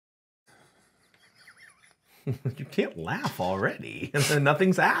You can't laugh already.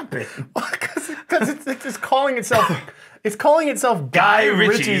 Nothing's happened. Because it's calling itself. It's calling itself Guy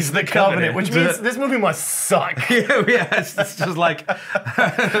Ritchie's The Covenant, which means this movie must suck. Yeah, it's just like...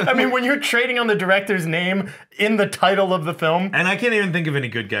 I mean, when you're trading on the director's name in the title of the film... And I can't even think of any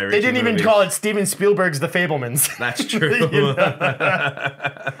good Guy Ritchie They didn't even call it Steven Spielberg's The Fabelmans. That's true.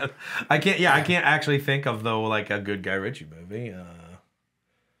 I can't actually think of, though, like, a good Guy Ritchie movie.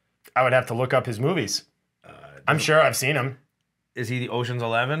 I would have to look up his movies. I'm sure I've seen him. Is he the Ocean's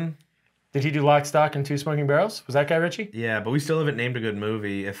 11? Did he do Lock, Stock, and Two Smoking Barrels? Was that Guy Ritchie? Yeah, but we still haven't named a good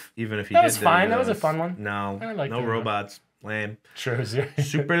movie, even if he did. That was fine. That was a fun one. No, no robots. Lame. Sure.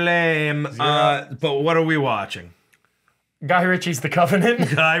 Super lame. But what are we watching? Guy Ritchie's The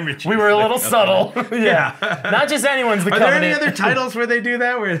Covenant. Guy Ritchie. We were a little subtle. Yeah. Not just anyone's The Covenant. Are there any other titles where they do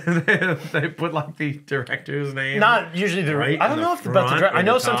that, where they put like the director's name? Not usually the right. I don't know if about the director. I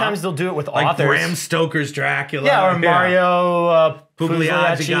know sometimes they'll do it with like authors. Bram Stoker's Dracula. Yeah, or Mario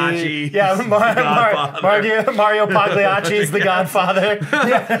Pugliacci. Yeah, Mario Pagliacci's The Godfather.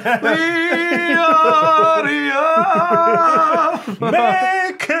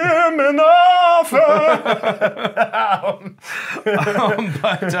 Make him an offer.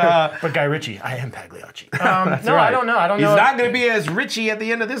 But Guy Ritchie, I am Pagliacci. No, right. I don't know. He's not going to be as Ritchie at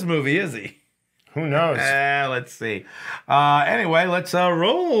the end of this movie, is he? Who knows? Let's see. Anyway, let's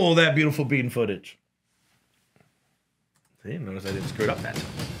roll that beautiful bean footage. See, notice I didn't screw it up that time.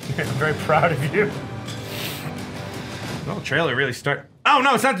 I'm very proud of you. Well, trailer really start. Oh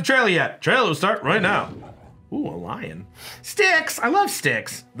no, it's not the trailer yet. Trailer will start right now. Ooh, a lion. Sticks! I love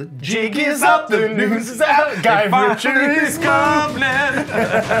Sticks. The jig is up, the news is out. Guy Ritchie's Covenant.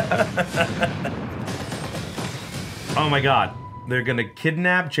 Oh my god. They're gonna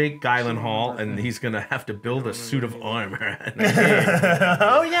kidnap Jake Gyllenhaal and he's gonna have to build a suit of armor.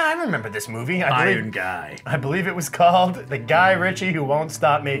 Oh yeah, I remember this movie. Iron Guy. I believe it was called The Guy Ritchie Who Won't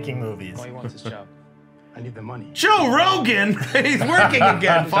Stop Making Movies. Oh, he wants his job. I need the money. Joe Rogan! He's working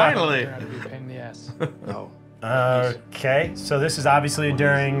again, finally. No. Okay, so this is obviously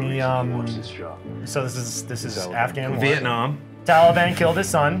during the so this is Afghan War. Vietnam. Taliban killed his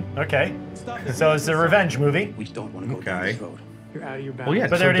son. Okay, so it's a revenge movie. We don't want to go down this road. You're out of your bounds. Well, yeah,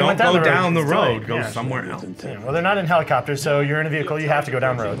 but so they don't go down the road. Delayed. Go somewhere else. Yeah, well, they're not in helicopters, so you're in a vehicle. You have to go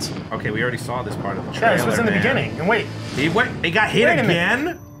down roads. Okay, we already saw this part of the trailer. Yeah, this was in the beginning. And wait, he got hit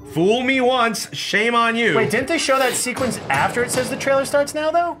again. Fool me once, shame on you. Wait, didn't they show that sequence after it says the trailer starts now,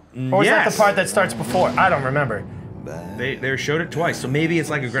 though? Or was that the part that starts before? I don't remember. They showed it twice, so maybe it's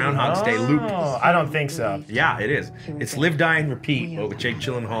like a Groundhog's Day loop. I don't think so. Yeah, it is. It's live, die, and repeat, but with Jake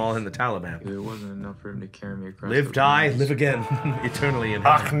Gyllenhaal and the Taliban. It wasn't enough for him to carry me across. Live, die, live again, eternally in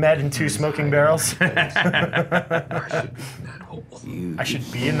heaven. Ahmed and Two Smoking Barrels. I should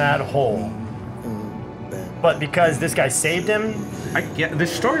be in that hole. But because this guy saved him, I get the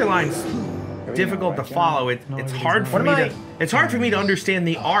storyline's difficult to follow. It's hard for me to. It's hard for me to understand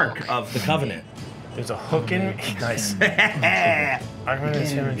the arc of the Covenant. There's a hook in. Nice. Ahmed is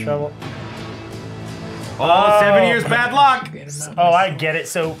him in trouble. Oh, 7 years bad luck. Oh, I get it.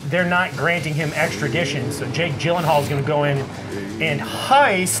 So they're not granting him extradition. So Jake Gyllenhaal is going to go in and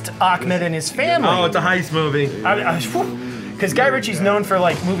heist Ahmed and his family. Oh, it's a heist movie. Because Guy Ritchie's known for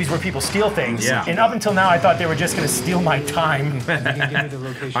like movies where people steal things. Yeah. And up until now, I thought they were just going to steal my time.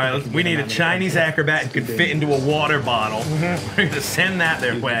 All right, we need a Chinese acrobat who can fit into a water bottle. We're going to send that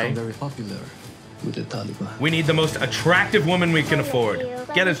their way. Very popular with the Taliban. We need the most attractive woman we can afford.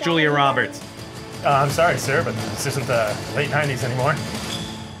 Get us Julia Roberts. I'm sorry, sir, but this isn't the late 90s anymore.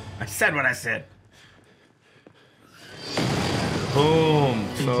 I said what I said. Boom.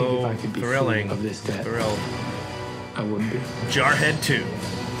 So thrilling. Thrilled. I wouldn't be. Jarhead 2.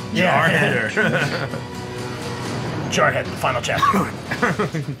 Yeah. Jarheader. Jarhead, the final chapter.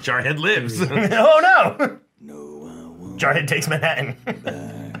 Jarhead lives. Oh no! Jarhead takes Manhattan.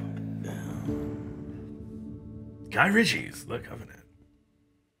 Guy Ritchie's The Covenant.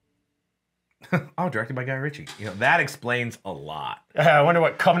 Oh, directed by Guy Ritchie. You know, that explains a lot. I wonder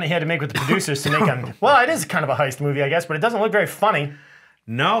what Covenant he had to make with the producers to make him. Well, it is kind of a heist movie, I guess, but it doesn't look very funny.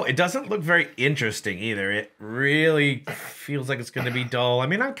 No, it doesn't look very interesting either. It really feels like it's going to be dull. I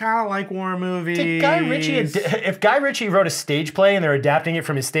mean, I kind of like war movies. If Guy Ritchie wrote a stage play and they're adapting it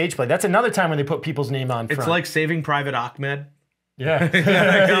from his stage play, that's another time when they put people's name on front. It's like Saving Private Ahmed. Yeah.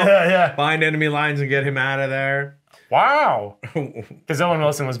 Yeah. Find enemy lines and get him out of there. Wow. Because Owen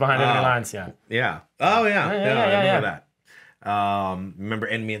Wilson was behind enemy lines, yeah. Yeah. Oh, yeah. I remember that. Remember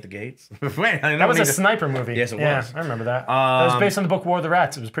Enemy at the Gates? Wait, that was a sniper movie. Yes, it was. Yeah, I remember that. That was based on the book War of the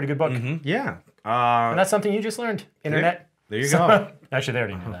Rats. It was a pretty good book. Yeah. And that's something you just learned. Internet. There you go. Actually, they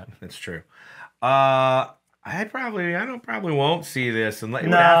already knew that. That's true. I probably won't see this, and it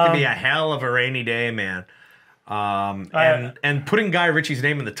would have to be a hell of a rainy day, man. And putting Guy Ritchie's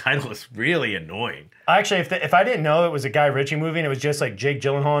name in the title is really annoying. Actually, if I didn't know it was a Guy Ritchie movie and it was just like Jake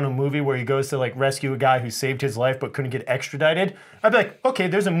Gyllenhaal in a movie where he goes to like rescue a guy who saved his life but couldn't get extradited, I'd be like, okay,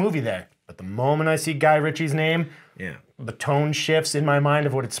 there's a movie there. But the moment I see Guy Ritchie's name, the tone shifts in my mind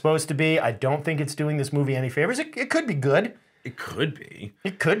of what it's supposed to be. I don't think it's doing this movie any favors. It could be good. It could be.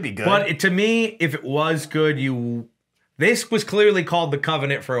 It could be good. But to me, if it was good, this was clearly called The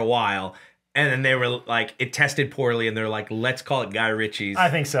Covenant for a while. And then they were like, it tested poorly, and they're like, let's call it Guy Ritchie's I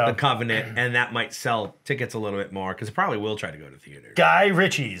think so. The Covenant, and that might sell tickets a little bit more, because it probably will try to go to theaters. Guy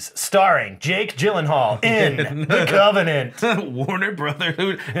Ritchie's, starring Jake Gyllenhaal in The Covenant. Warner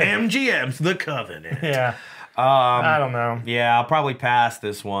Brothers, MGM's The Covenant. Yeah. I don't know. Yeah, I'll probably pass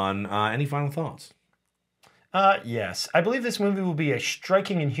this one. Any final thoughts? Yes. I believe this movie will be a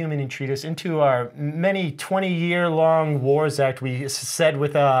striking and human treatise into our many 20-year-long wars act we said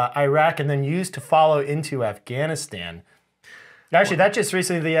with Iraq and then used to follow into Afghanistan. Actually, that just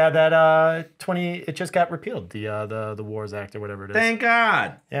recently, it just got repealed, the Wars Act or whatever it is. Thank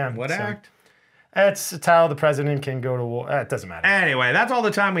God. Yeah. What act? It's how the president can go to war. It doesn't matter. Anyway, that's all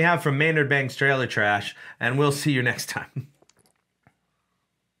the time we have from Maynard Banks Trailer Trash, and we'll see you next time.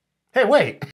 Hey, wait.